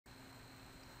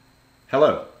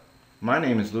Hello, my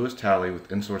name is Louis Talley with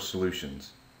InSource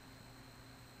Solutions,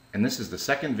 and this is the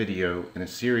second video in a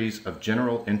series of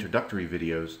general introductory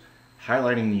videos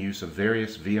highlighting the use of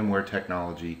various VMware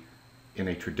technology in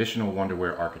a traditional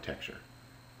Wonderware architecture.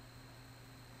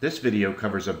 This video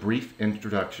covers a brief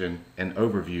introduction and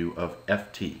overview of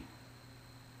FT.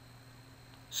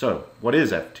 So, what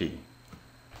is FT?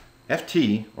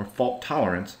 FT, or fault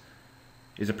tolerance,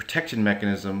 is a protection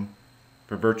mechanism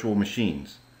for virtual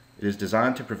machines. It is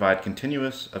designed to provide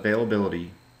continuous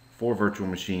availability for virtual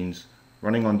machines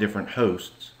running on different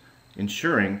hosts,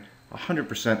 ensuring 100%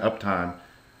 uptime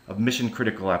of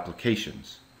mission-critical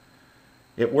applications.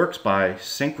 It works by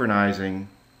synchronizing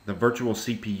the virtual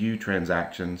CPU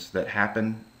transactions that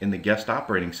happen in the guest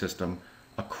operating system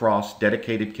across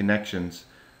dedicated connections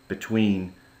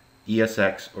between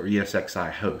ESX or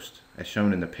ESXi hosts, as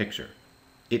shown in the picture.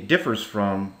 It differs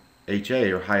from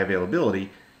HA, or high availability,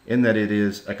 in that it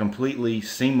is a completely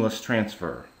seamless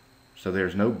transfer. So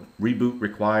there's no reboot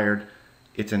required.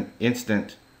 It's an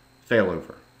instant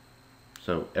failover.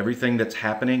 So everything that's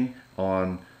happening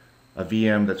on a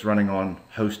VM that's running on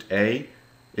host A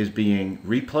is being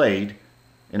replayed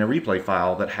in a replay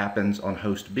file that happens on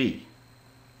host B.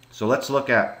 So let's look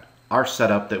at our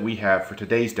setup that we have for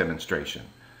today's demonstration.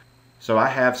 So I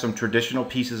have some traditional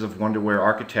pieces of Wonderware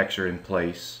architecture in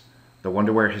place, the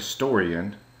Wonderware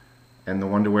Historian and the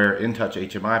Wonderware InTouch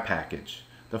HMI package.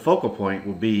 The focal point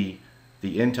will be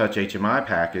the InTouch HMI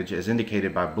package as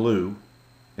indicated by blue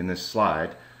in this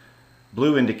slide.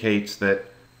 Blue indicates that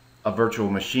a virtual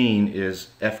machine is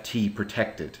FT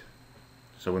protected.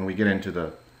 So when we get into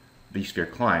the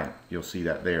vSphere client, you'll see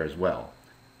that there as well.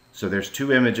 So there's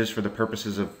two images for the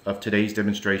purposes of today's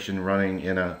demonstration running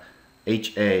in a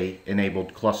HA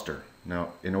enabled cluster.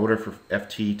 Now, in order for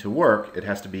FT to work, it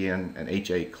has to be in an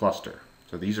HA cluster.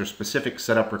 So these are specific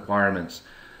setup requirements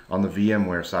on the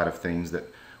VMware side of things that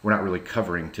we're not really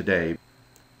covering today.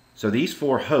 So these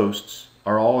four hosts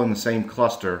are all in the same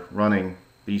cluster running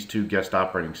these two guest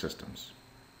operating systems.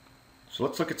 So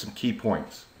let's look at some key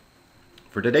points.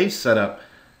 For today's setup,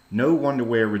 no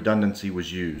Wonderware redundancy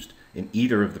was used in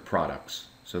either of the products.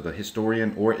 So the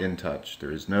Historian or InTouch,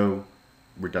 there is no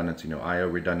redundancy, no I/O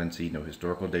redundancy, no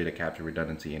historical data capture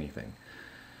redundancy, anything.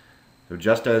 So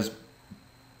just as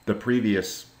the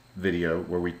previous video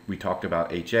where we talked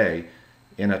about HA,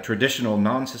 in a traditional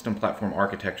non-system platform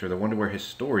architecture, the Wonderware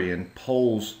Historian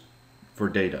polls for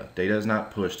data. Data is not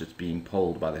pushed, it's being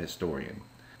polled by the Historian.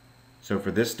 So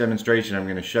for this demonstration, I'm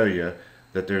going to show you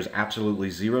that there's absolutely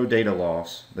zero data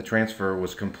loss. The transfer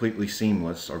was completely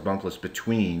seamless or bumpless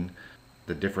between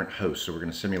the different hosts. So we're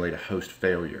going to simulate a host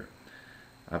failure.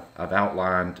 I've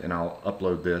outlined, and I'll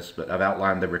upload this, but I've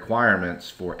outlined the requirements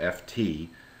for FT.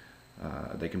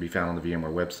 They can be found on the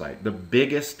VMware website. The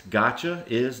biggest gotcha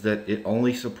is that it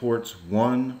only supports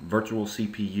one virtual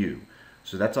CPU.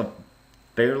 So that's a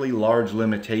fairly large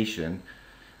limitation,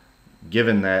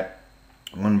 given that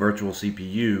one virtual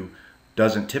CPU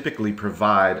doesn't typically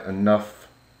provide enough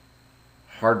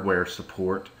hardware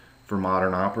support for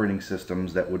modern operating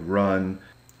systems that would run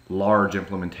large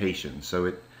implementations.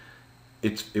 So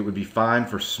it would be fine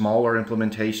for smaller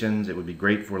implementations. It would be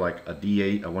great for like a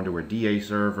Wonderware DA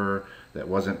server that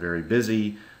wasn't very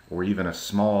busy, or even a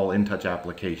small InTouch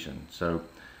application. So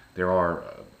there are,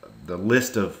 the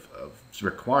list of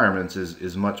requirements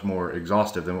is much more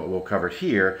exhaustive than what we'll cover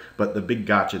here, but the big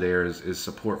gotcha there is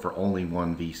support for only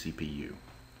one vCPU.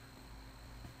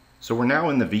 So we're now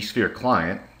in the vSphere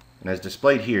client, and as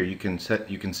displayed here, you can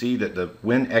see that the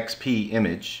WinXP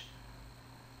image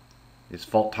is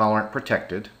fault tolerant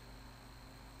protected.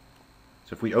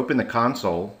 So if we open the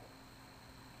console,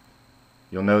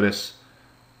 you'll notice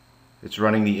it's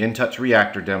running the InTouch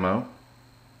reactor demo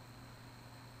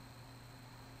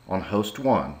on host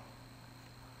 1.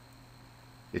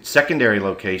 Its secondary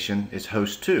location is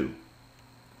host 2.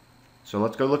 So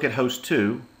let's go look at host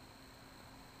 2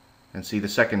 and see the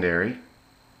secondary.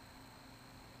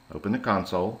 Open the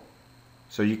console.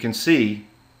 So you can see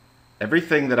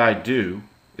everything that I do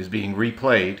is being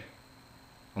replayed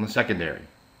on the secondary.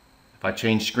 If I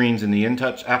change screens in the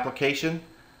InTouch application,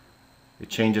 it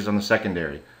changes on the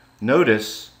secondary.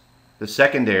 Notice the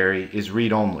secondary is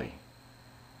read-only.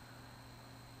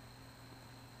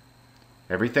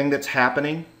 Everything that's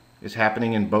happening is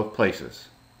happening in both places.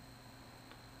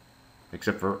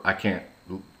 Except for I can't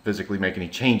physically make any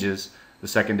changes. The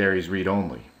secondary is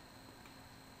read-only.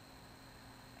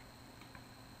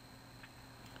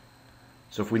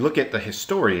 So if we look at the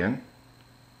Historian,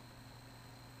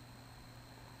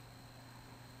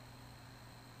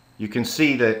 you can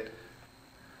see that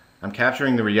I'm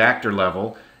capturing the reactor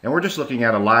level, and we're just looking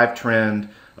at a live trend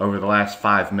over the last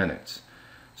 5 minutes.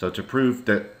 So to prove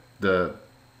that the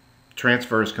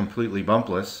transfer is completely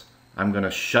bumpless, I'm going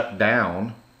to shut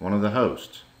down one of the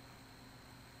hosts.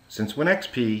 Since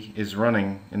WinXP is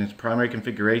running in its primary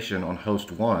configuration on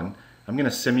host 1, I'm going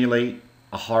to simulate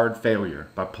a hard failure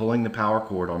by pulling the power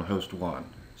cord on host 1.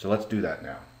 So let's do that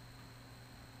now.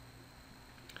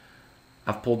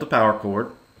 I've pulled the power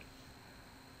cord.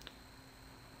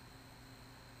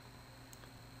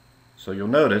 So you'll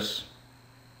notice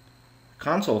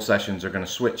console sessions are going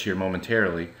to switch here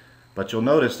momentarily, but you'll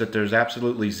notice that there's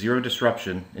absolutely zero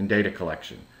disruption in data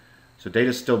collection. So data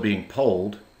is still being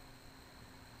pulled.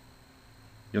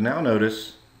 You'll now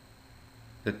notice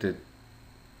that the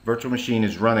virtual machine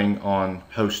is running on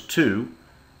host 2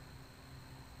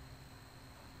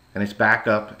 and its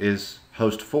backup is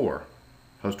host 4.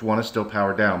 Host 1 is still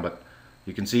powered down, but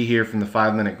you can see here from the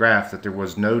 5-minute graph that there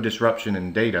was no disruption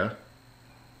in data,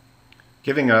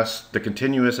 giving us the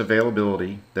continuous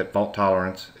availability that fault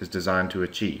tolerance is designed to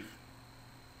achieve.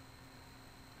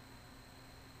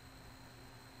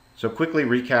 So quickly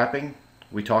recapping,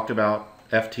 we talked about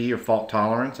FT or fault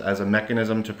tolerance as a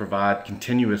mechanism to provide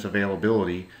continuous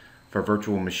availability for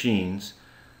virtual machines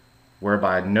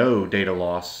whereby no data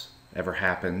loss ever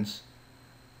happens,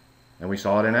 and we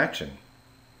saw it in action.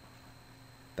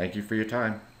 Thank you for your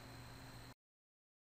time.